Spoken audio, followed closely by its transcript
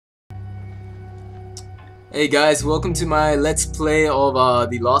Hey guys, welcome to my Let's Play of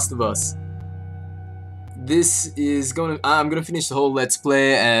The Last of Us. I'm gonna finish the whole Let's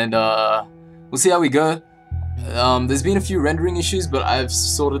Play and we'll see how we go. There's been a few rendering issues, but I've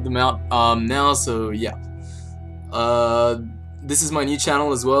sorted them out now, so yeah. This is my new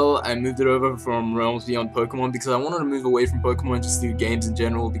channel as well. I moved it over from Realms Beyond Pokemon because I wanted to move away from Pokemon and just do games in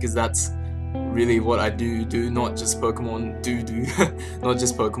general, because that's really what I do, not just Pokemon, not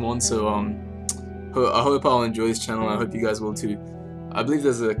just Pokemon, so I hope I'll enjoy this channel. I hope you guys will too. I believe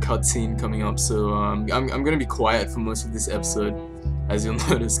there's a cutscene coming up, so I'm gonna be quiet for most of this episode, as you'll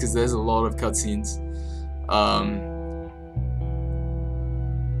notice, because there's a lot of cutscenes.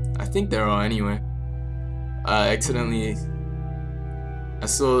 I think there are anyway. I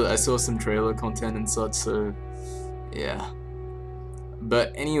saw some trailer content and such, so yeah.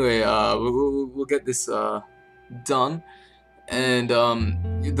 But anyway, we'll get this done. And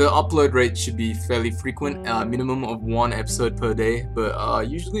the upload rate should be fairly frequent, minimum of 1 episode per day, but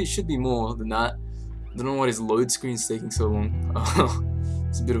usually it should be more than that. I don't know why his load screen's taking so long.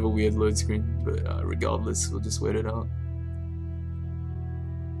 It's a bit of a weird load screen, but regardless, we'll just wait it out.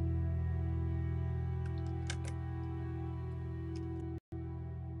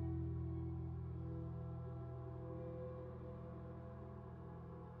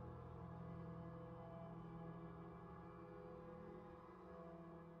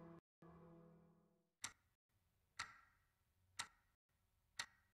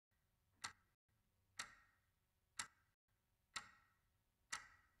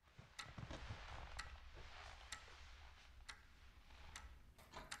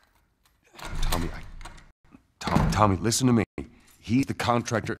 Tommy, listen to me. He's the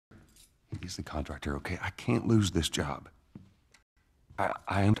contractor. He's the contractor, okay? I can't lose this job. I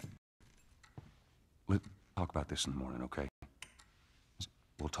am... Let's talk about this in the morning, okay?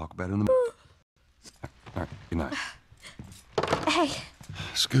 We'll talk about it in the morning. All right, good night. Hey.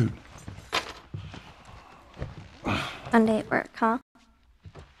 Scoot. Monday at work, huh?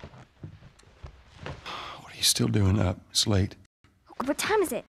 What are you still doing up? It's late. What time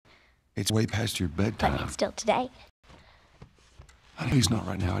is it? It's way past your bedtime. But it's still today. I know he's not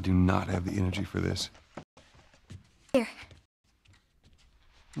right now. I do not have the energy for this. Here.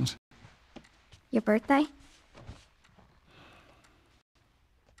 What's... Your birthday?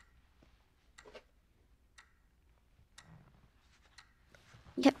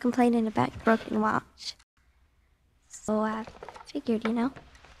 You kept complaining about your broken watch. So I figured, you know.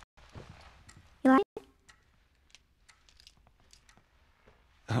 You like it?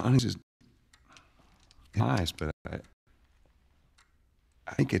 Honey, it's nice, but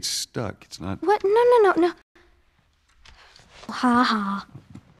I think it's stuck. It's not... What? No. Ha ha.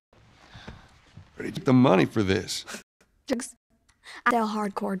 Where did you get the money for this? Drugs. I sell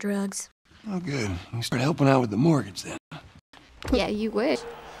hardcore drugs. Oh, good. You start helping out with the mortgage then. Yeah, you wish.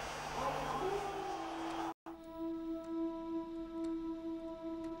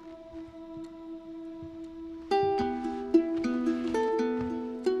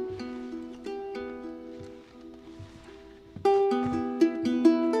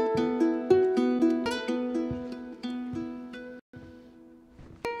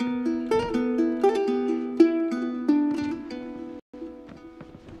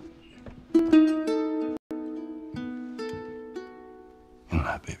 Good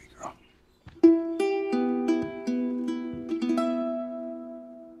night, baby girl.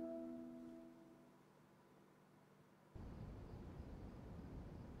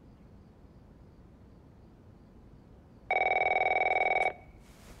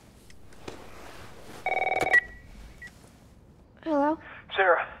 Hello?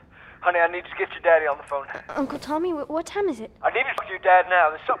 Sarah, honey, I need to get your daddy on the phone. Uncle Tommy, what time is it? I need to talk to your dad now.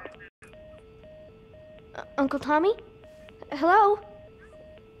 There's something... Uncle Tommy? Hello?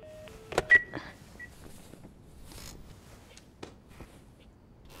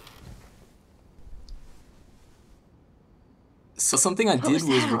 So something I did was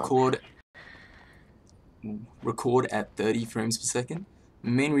was that? record at 30 frames per second. The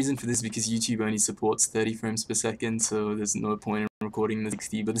main reason for this is because YouTube only supports 30 frames per second, so there's no point in recording the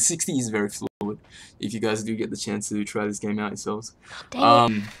 60, but the 60 is very fluid if you guys do get the chance to try this game out yourselves.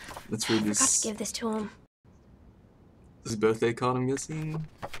 Dang it. Let's read I this. forgot to give this to him. This birthday card, I'm guessing.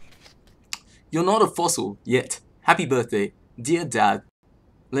 You're not a fossil yet. Happy birthday, dear Dad.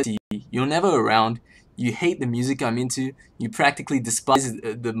 Let's see. You're never around. You hate the music I'm into. You practically despise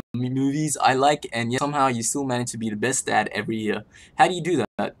the movies I like, and yet somehow you still manage to be the best dad every year. How do you do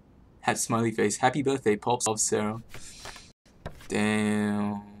that? Smiley face. Happy birthday, Pops. Love, Sarah.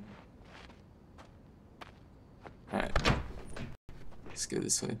 Damn. Alright. Let's go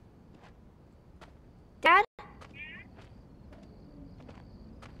this way. Dad?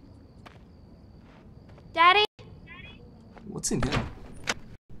 What's in here?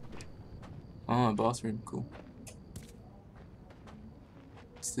 Oh, a bathroom. Cool.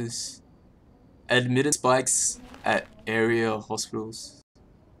 What's this? Admitted spikes at area hospitals.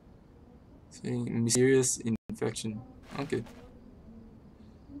 Mysterious infection. Okay.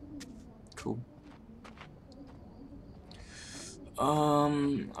 Cool.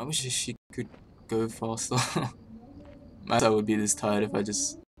 I wish she could go faster. I would be this tired if I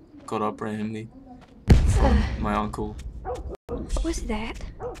just got up randomly from my uncle. What was that?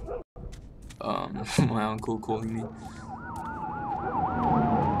 My uncle calling me.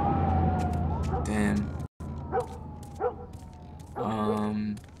 Damn.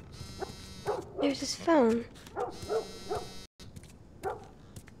 There's his phone.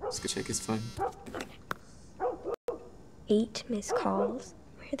 Let's go check his phone. 8 missed calls.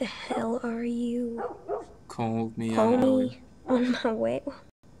 Where the hell are you? Called me Call out. me on my way.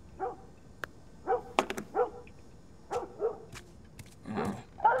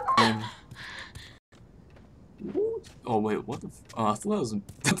 Oh wait, what the oh, I thought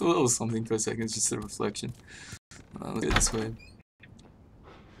that was something for a second, it's just a reflection. Let's go this way.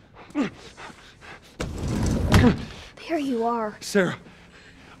 There you are. Sarah,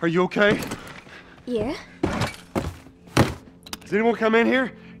 are you okay? Yeah? Does anyone come in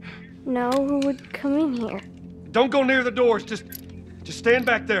here? No, who would come in here? Don't go near the doors. Just stand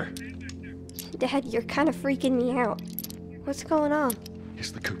back there. Dad, you're kind of freaking me out. What's going on?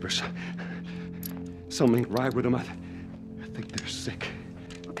 It's the Coopers. Something ain't right with them. I think they're sick.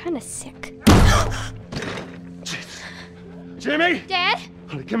 What kind of sick? Jimmy! Dad?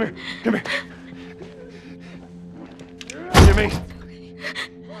 Honey, come here. Come here. Jimmy!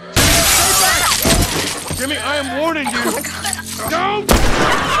 Stay back! Jimmy, I am warning you! Don't!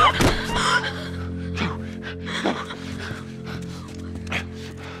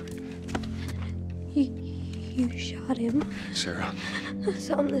 You shot him. Sarah. I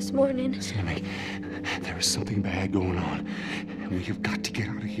saw him this morning. Listen to me. There is something bad going on. And we have got to get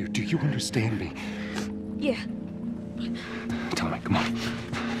out of here. Do you understand me? Yeah. Tommy, come on.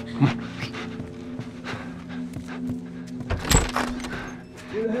 Come on.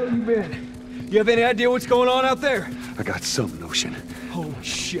 Where the hell you been? You have any idea what's going on out there? I got some notion. Holy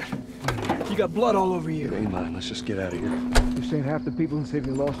shit. You got blood all over It you. ain't mine. Let's just get out of here. You're saying half the people in the city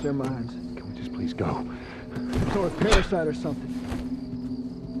lost their minds. Can we just please go? Or a parasite or something.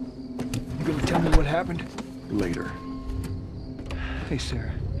 You gonna tell me what happened? Later. Hey,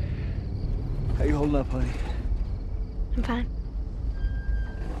 Sarah. How you holding up, honey? I'm fine.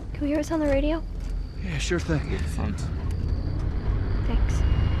 Can we hear us on the radio? Yeah, sure thing. Front. Thanks.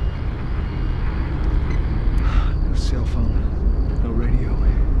 No cell phone. No radio.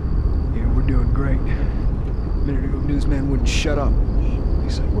 Yeah, we're doing great. A minute ago, newsman wouldn't shut up. He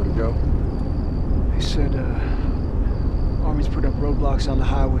said where to go? They said, Army's put up roadblocks on the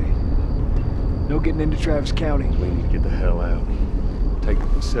highway. No getting into Travis County. We need to get the hell out. Take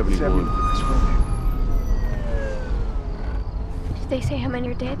 71. That's right. Did they say how many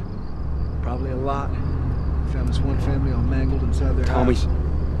are dead? Probably a lot. Found this one family all mangled inside their Tommy. house.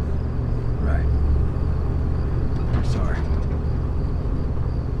 Right. I'm sorry.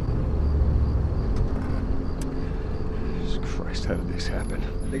 Jesus Christ, how did this happen?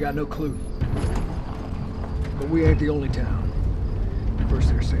 They got no clue. But we ain't the only town. First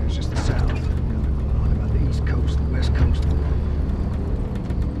they're saying it's just the South. Now they're going on about the East Coast, the West Coast.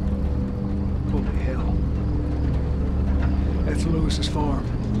 Holy hell. That's Lewis's farm.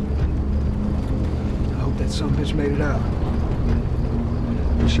 I hope that sumbitch made it out.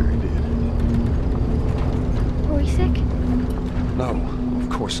 I'm sure he did. Were we sick? No, of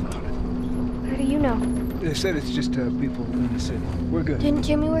course not. How do you know? They said it's just people in the city. We're good. Didn't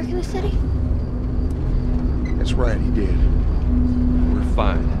Jimmy work in the city? That's right, he did. We're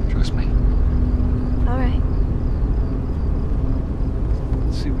fine, trust me. All right.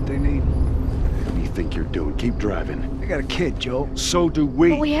 Let's see what they need. What do you think you're doing? Keep driving. They got a kid, Joel. So do we.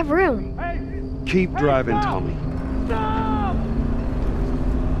 But we have room. Keep driving, Tommy.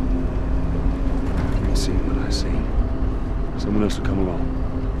 You ain't seen what I see. Someone else will come along.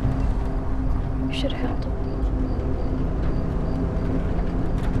 You should have helped him.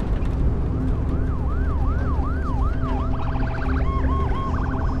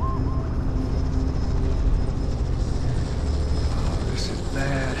 Oh, this is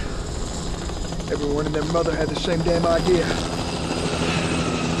bad. Everyone and their mother had the same damn idea.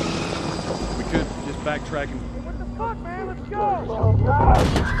 We could just backtrack and... What the fuck, man? Let's go!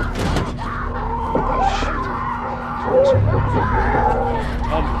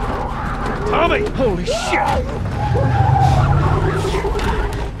 Tommy! Holy shit!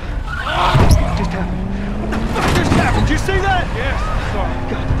 What just happened? What the fuck just happened, you see that? Yes. Sorry.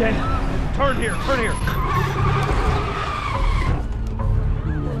 God damn. Turn here. Turn here.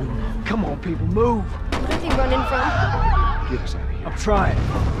 Come on, people, move. What are they running from? Get us out of here. I'm trying.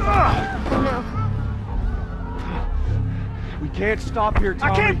 Oh no. We can't stop here,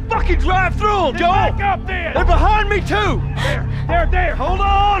 Tommy. I can't fucking drive through them, Joe! Back up there! They're behind me, too! There! Hold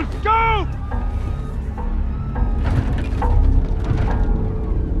on! Go!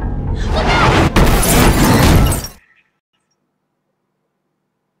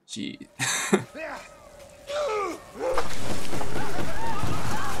 Gee.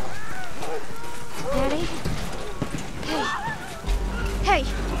 Daddy? Hey!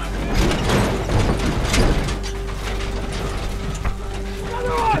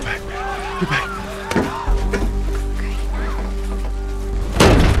 Get back.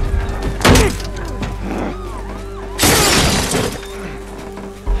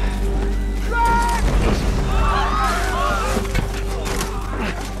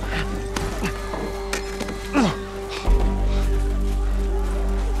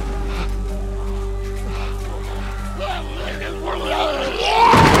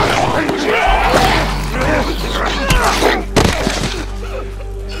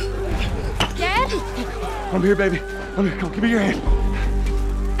 I'm here, baby. I'm here. Come, give me your hand.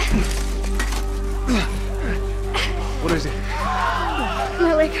 What is it?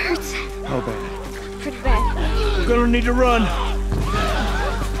 My leg hurts. How bad? Pretty bad. We're gonna need to run.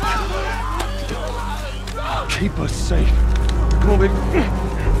 Keep us safe. Come on, baby.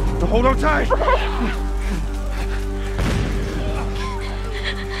 Now hold on tight.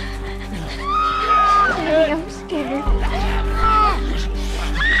 Daddy, I'm scared.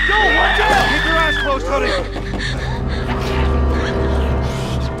 Go! Watch out! Keep your eyes closed, honey.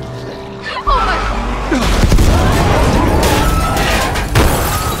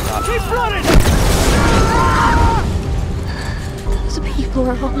 Keep running! Those people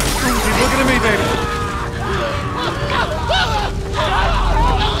are all behind Keep looking at me, baby.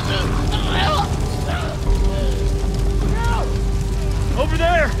 Over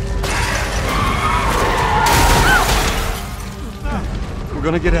there! We're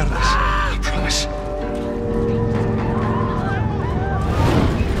gonna get out of this. I promise.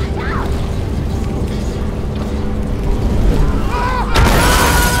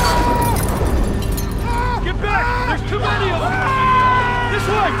 Get back! There's too many of them! This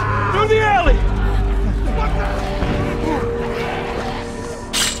way! Through the alley!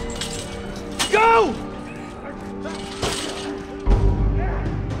 Go!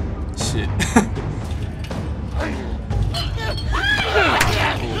 Shit.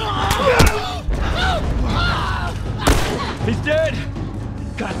 He's dead!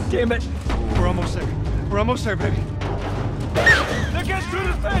 God damn it! We're almost there. We're almost there, baby. They're getting through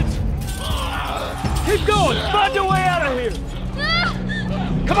the fence! Keep going! Find your way out of here!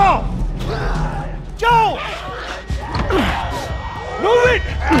 Come on! Joe! Move it!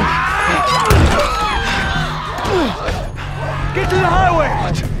 Get to the highway!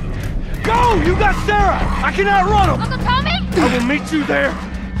 Go! You got Sarah! I can outrun him! Uncle Tommy? I will meet you there!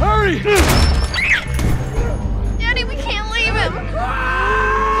 Hurry! Daddy, we can't leave him.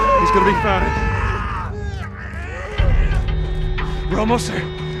 He's gonna be fine. We're almost there.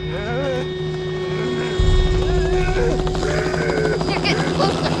 They're getting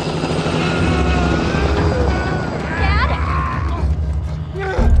closer. Dad?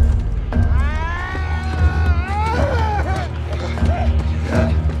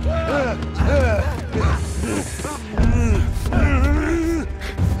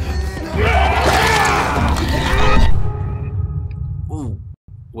 Ooh.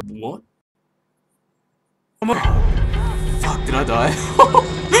 What? Fuck, did I die?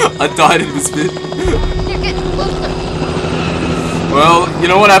 I died in this bit. They're getting closer. Well, you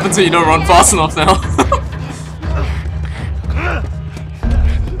know what happens when you don't run fast enough now.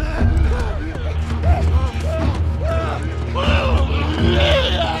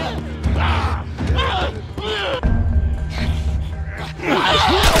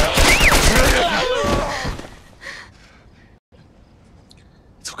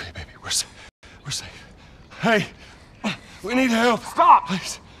 It's okay, baby. We're safe. We're safe. Hey, we need help. Stop!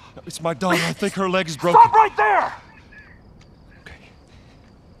 Please. It's my daughter. I think her leg is broken. Stop right there! Okay.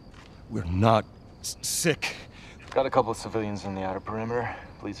 We're not sick. Got a couple of civilians on the outer perimeter.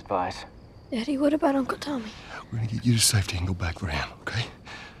 Please advise. Daddy, what about Uncle Tommy? We're gonna get you to safety and go back for him, okay?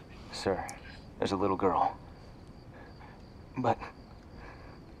 Sir, there's a little girl. But...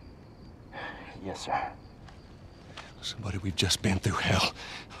 Yes, sir. Somebody, we've just been through hell.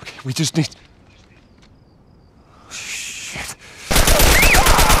 Okay, we just need... Shit.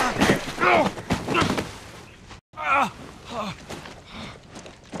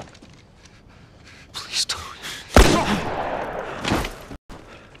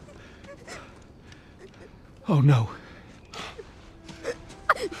 Oh no.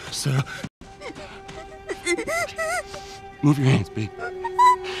 Sarah. Move your hands, baby.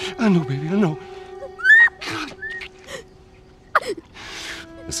 I know, baby, I know.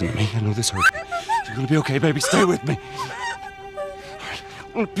 Listen to me, I know this hurts. You're gonna be okay, baby. Stay with me.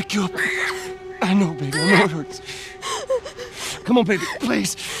 I'm gonna pick you up. I know, baby, I know it hurts. Come on, baby,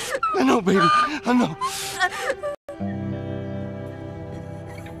 please. I know, baby, I know.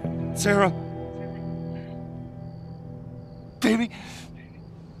 Sarah. Baby.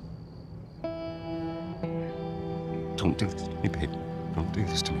 Don't do this to me, baby. Don't do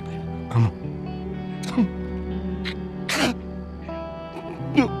this to me, baby. Come on.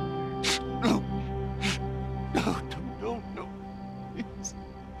 No. No. No, no, no. Please.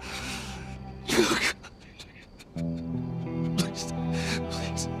 Please.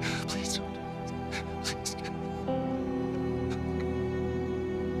 Please. Please don't do this. Please.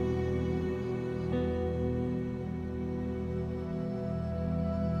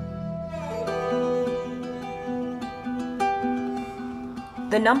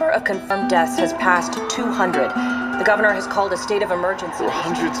 The number of confirmed deaths has passed 200. The governor has called a state of emergency. There are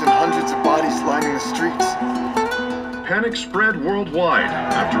hundreds and hundreds of bodies lining the streets. Panic spread worldwide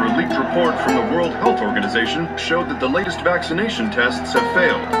after a leaked report from the World Health Organization showed that the latest vaccination tests have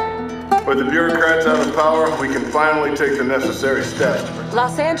failed. With the bureaucrats out of power, we can finally take the necessary steps.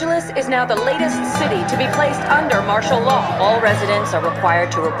 Los Angeles is now the latest city to be placed under martial law. All residents are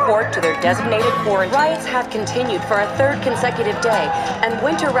required to report to their designated quarantine. Riots have continued for a third consecutive day, and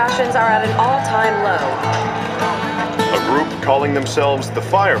winter rations are at an all-time low. A group calling themselves the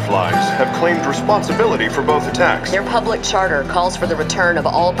Fireflies have claimed responsibility for both attacks. Their public charter calls for the return of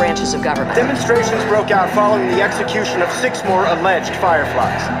all branches of government. Demonstrations broke out following the execution of 6 more alleged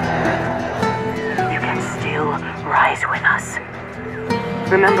Fireflies. You can still rise with us.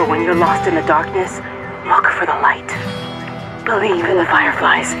 Remember, when you're lost in the darkness, look for the light. Believe in the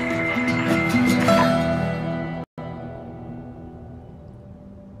Fireflies.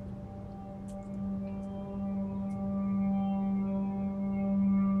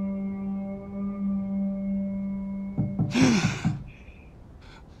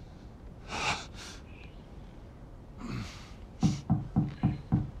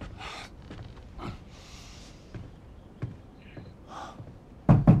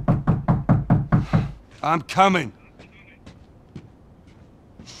 I'm coming.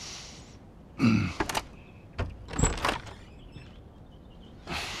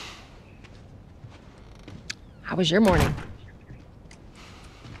 How was your morning?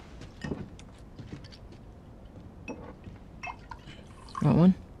 Want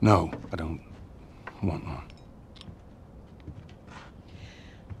one? No, I don't want one.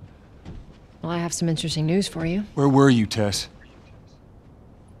 Well, I have some interesting news for you. Where were you, Tess?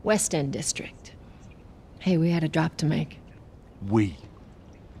 West End District. Hey, we had a drop to make. We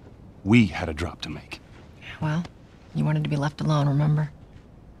had a drop to make. Well, you wanted to be left alone, remember?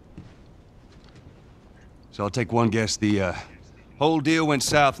 So I'll take one guess. The whole deal went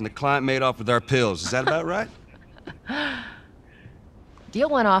south and the client made off with our pills. Is that about right? Deal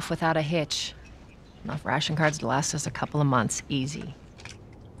went off without a hitch. Enough ration cards to last us a couple of months, easy.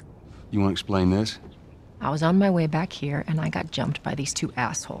 You want to explain this? I was on my way back here and I got jumped by these two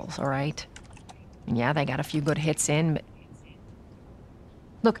assholes, all right? And yeah, they got a few good hits in, but...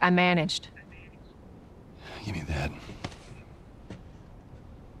 Look, I managed. Give me that.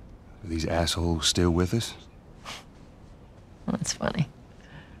 Are these assholes still with us? Well, that's funny.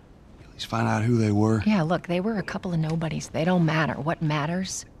 At least find out who they were. Yeah, look, they were a couple of nobodies. They don't matter. What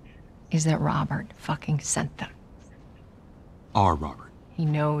matters is that Robert fucking sent them. Our Robert. He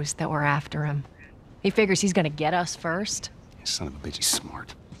knows that we're after him. He figures he's gonna get us first. Son of a bitch, he's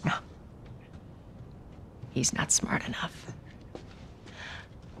smart. No. He's not smart enough.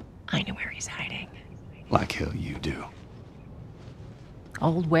 I know where he's hiding. Like hell you do.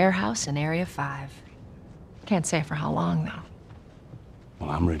 Old warehouse in Area 5. Can't say for how long, though.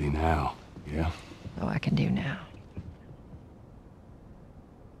 Well, I'm ready now, yeah? Oh, I can do now.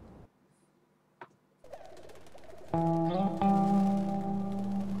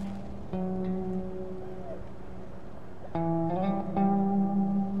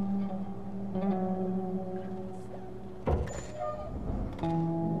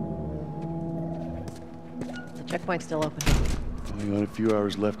 The checkpoint's still open. Only got a few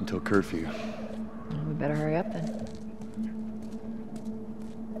hours left until curfew. Well, we better hurry up then.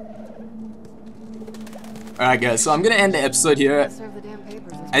 Alright guys, so I'm gonna end the episode here.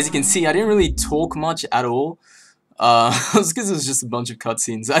 As you can see, I didn't really talk much at all. It's because it was just a bunch of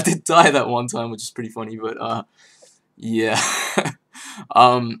cutscenes. I did die that one time, which is pretty funny, but yeah.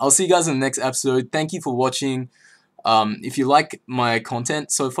 I'll see you guys in the next episode. Thank you for watching. If you like my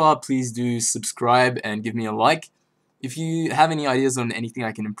content so far, please do subscribe and give me a like. If you have any ideas on anything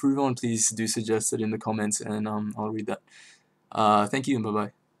I can improve on, please do suggest it in the comments, and I'll read that. Thank you, and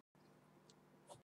bye-bye.